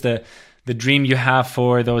 what is the the dream you have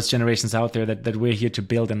for those generations out there that we're here to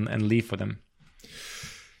build and leave for them?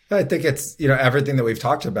 I think it's, everything that we've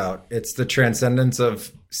talked about. It's the transcendence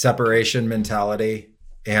of separation mentality.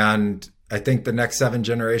 And I think the next 7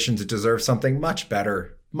 generations deserve something much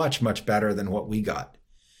better, much, much better than what we got.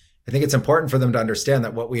 I think it's important for them to understand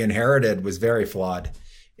that what we inherited was very flawed,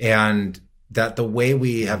 and that the way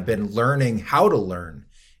we have been learning how to learn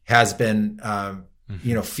has been,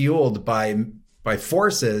 fueled by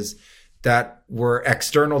forces that were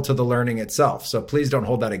external to the learning itself. So please don't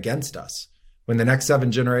hold that against us. When the next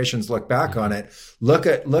 7 generations look back on it, look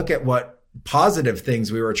at what positive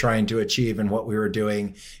things we were trying to achieve and what we were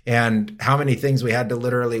doing, and how many things we had to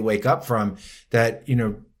literally wake up from that,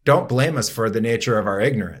 don't blame us for the nature of our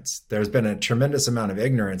ignorance. There's been a tremendous amount of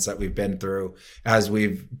ignorance that we've been through as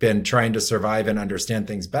we've been trying to survive and understand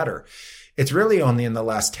things better. It's really only in the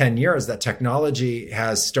last 10 years that technology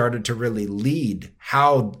has started to really lead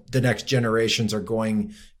how the next generations are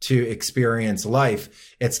going to experience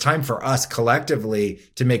life. It's time for us collectively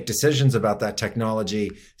to make decisions about that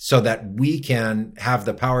technology so that we can have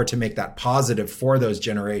the power to make that positive for those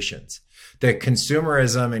generations. The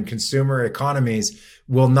consumerism and consumer economies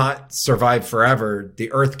will not survive forever.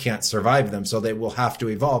 The earth can't survive them, so they will have to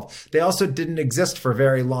evolve. They also didn't exist for a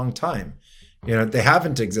very long time. They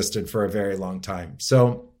haven't existed for a very long time.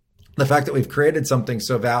 So the fact that we've created something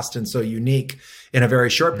so vast and so unique in a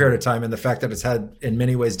very short period of time, and the fact that it's had in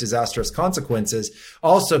many ways disastrous consequences,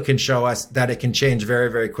 also can show us that it can change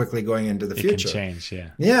very, very quickly going into the future. It can change, yeah.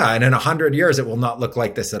 Yeah, and in 100 years, it will not look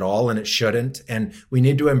like this at all, and it shouldn't. And we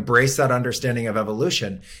need to embrace that understanding of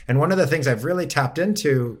evolution. And one of the things I've really tapped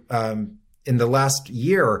into in the last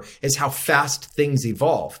year is how fast things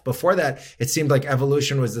evolve. Before that, it seemed like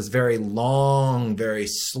evolution was this very long, very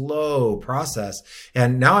slow process.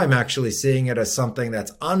 And now I'm actually seeing it as something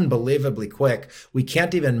that's unbelievably quick. We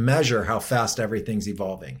can't even measure how fast everything's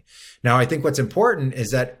evolving. Now, I think what's important is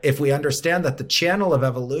that if we understand that the channel of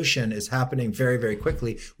evolution is happening very, very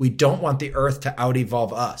quickly, we don't want the earth to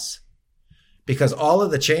out-evolve us. Because all of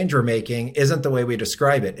the change we're making isn't the way we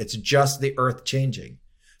describe it. It's just the earth changing.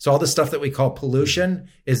 So all the stuff that we call pollution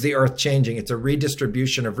is the earth changing. It's a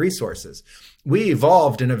redistribution of resources. We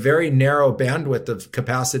evolved in a very narrow bandwidth of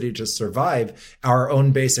capacity to survive our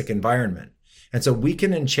own basic environment. And so we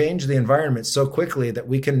can change the environment so quickly that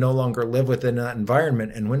we can no longer live within that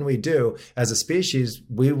environment. And when we do, as a species,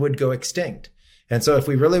 we would go extinct. And so if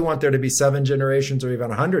we really want there to be 7 generations or even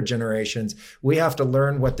 100 generations, we have to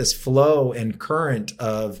learn what this flow and current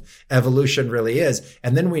of evolution really is.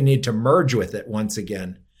 And then we need to merge with it once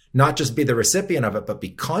again. Not just be the recipient of it, but be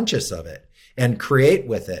conscious of it and create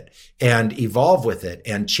with it and evolve with it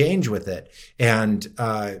and change with it and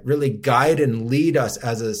really guide and lead us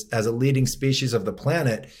as a leading species of the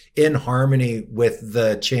planet in harmony with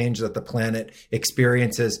the change that the planet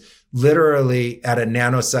experiences literally at a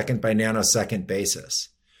nanosecond by nanosecond basis.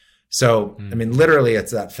 So, literally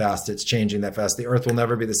it's that fast. It's changing that fast. The earth will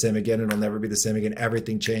never be the same again. It'll never be the same again.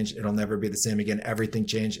 Everything changed. It'll never be the same again. Everything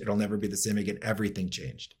changed. It'll never be the same again. Everything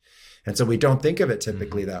changed. And so we don't think of it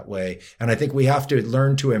typically that way. And I think we have to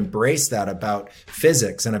learn to embrace that about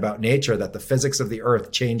physics and about nature, that the physics of the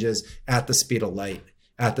earth changes at the speed of light,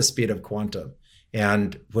 at the speed of quantum.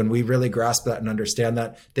 And when we really grasp that and understand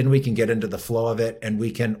that, then we can get into the flow of it, and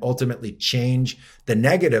we can ultimately change the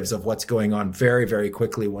negatives of what's going on very, very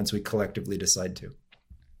quickly once we collectively decide to.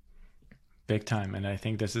 Big time. And I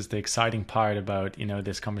think this is the exciting part about,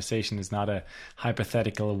 this conversation is not a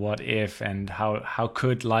hypothetical what if and how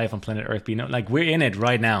could life on planet Earth be. No, like we're in it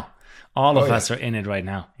right now. All of us are in it right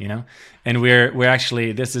now, and we're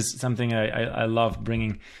actually, this is something I love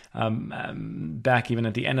bringing back even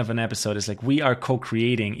at the end of an episode. It's like we are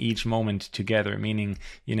co-creating each moment together, meaning,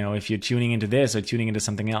 if you're tuning into this or tuning into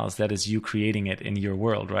something else, that is you creating it in your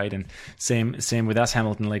world, right? And same with us,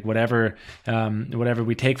 Hamilton, like whatever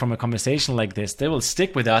we take from a conversation like this, they will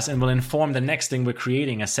stick with us and will inform the next thing we're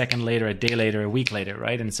creating a second later, a day later, a week later,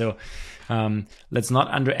 right? And so let's not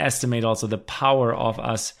underestimate also the power of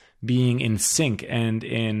us being in sync and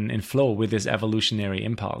in flow with this evolutionary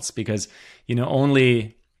impulse, because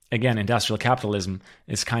only, again, industrial capitalism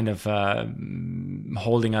is kind of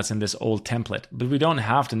holding us in this old template, but we don't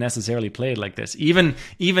have to necessarily play it like this, even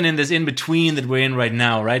in this in-between that we're in right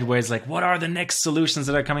now, right, where it's like, what are the next solutions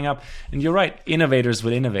that are coming up? And you're right, innovators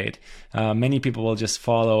will innovate, many people will just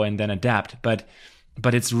follow and then adapt,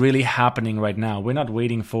 but it's really happening right now. We're not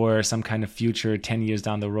waiting for some kind of future 10 years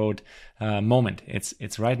down the road moment.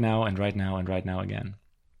 It's right now and right now and right now again.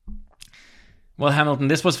 Well, Hamilton,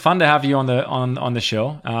 this was fun to have you on the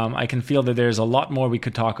show. I can feel that there's a lot more we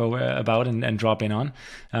could talk about and drop in on.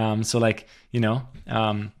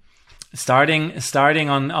 starting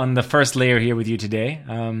on the first layer here with you today.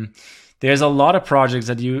 There's a lot of projects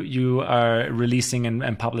that you are releasing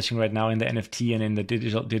and publishing right now in the NFT and in the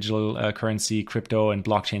digital currency, crypto, and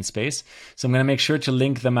blockchain space. So I'm going to make sure to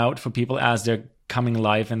link them out for people as they're coming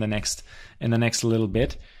live in the next little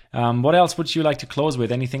bit. What else would you like to close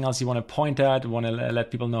with? Anything else you want to point at? Want to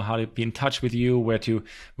let people know how to be in touch with you, where to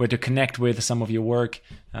connect with some of your work?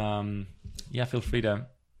 Feel free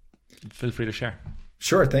to share.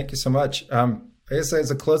 Sure, thank you so much. I guess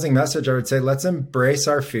as a closing message, I would say let's embrace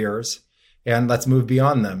our fears and let's move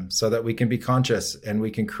beyond them so that we can be conscious and we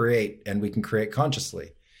can create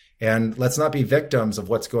consciously. And let's not be victims of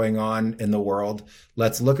what's going on in the world.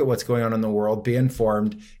 Let's look at what's going on in the world, be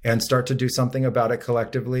informed, and start to do something about it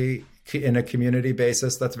collectively in a community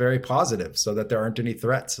basis that's very positive so that there aren't any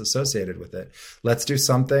threats associated with it. Let's do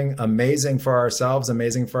something amazing for ourselves,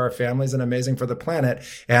 amazing for our families, and amazing for the planet.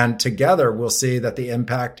 And together we'll see that the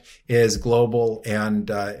impact is global and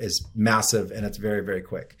is massive, and it's very, very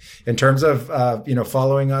quick. In terms of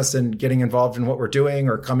following us and getting involved in what we're doing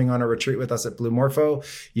or coming on a retreat with us at Blue Morpho,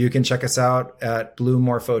 you can check us out at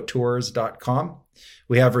bluemorphotours.com.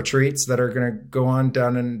 We have retreats that are going to go on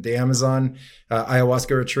down in the Amazon,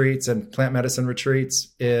 ayahuasca retreats and plant medicine retreats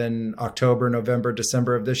in October, November,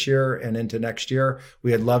 December of this year and into next year.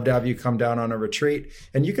 We'd love to have you come down on a retreat.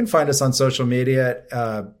 And you can find us on social media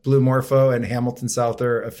at Blue Morpho and Hamilton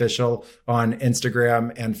Souther Official on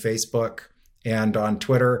Instagram and Facebook. And on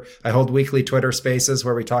Twitter. I hold weekly Twitter spaces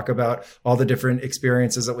where we talk about all the different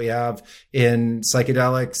experiences that we have in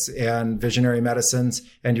psychedelics and visionary medicines.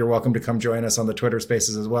 And you're welcome to come join us on the Twitter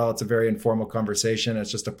spaces as well. It's a very informal conversation.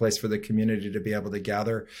 It's just a place for the community to be able to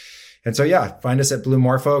gather. And so, find us at Blue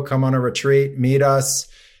Morpho, come on a retreat, meet us,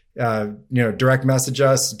 direct message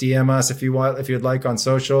us, DM us if you'd like on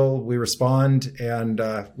social. We respond, and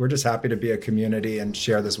we're just happy to be a community and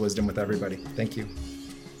share this wisdom with everybody. Thank you.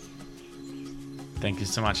 Thank you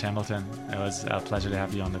so much, Hamilton. It was a pleasure to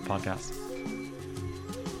have you on the podcast.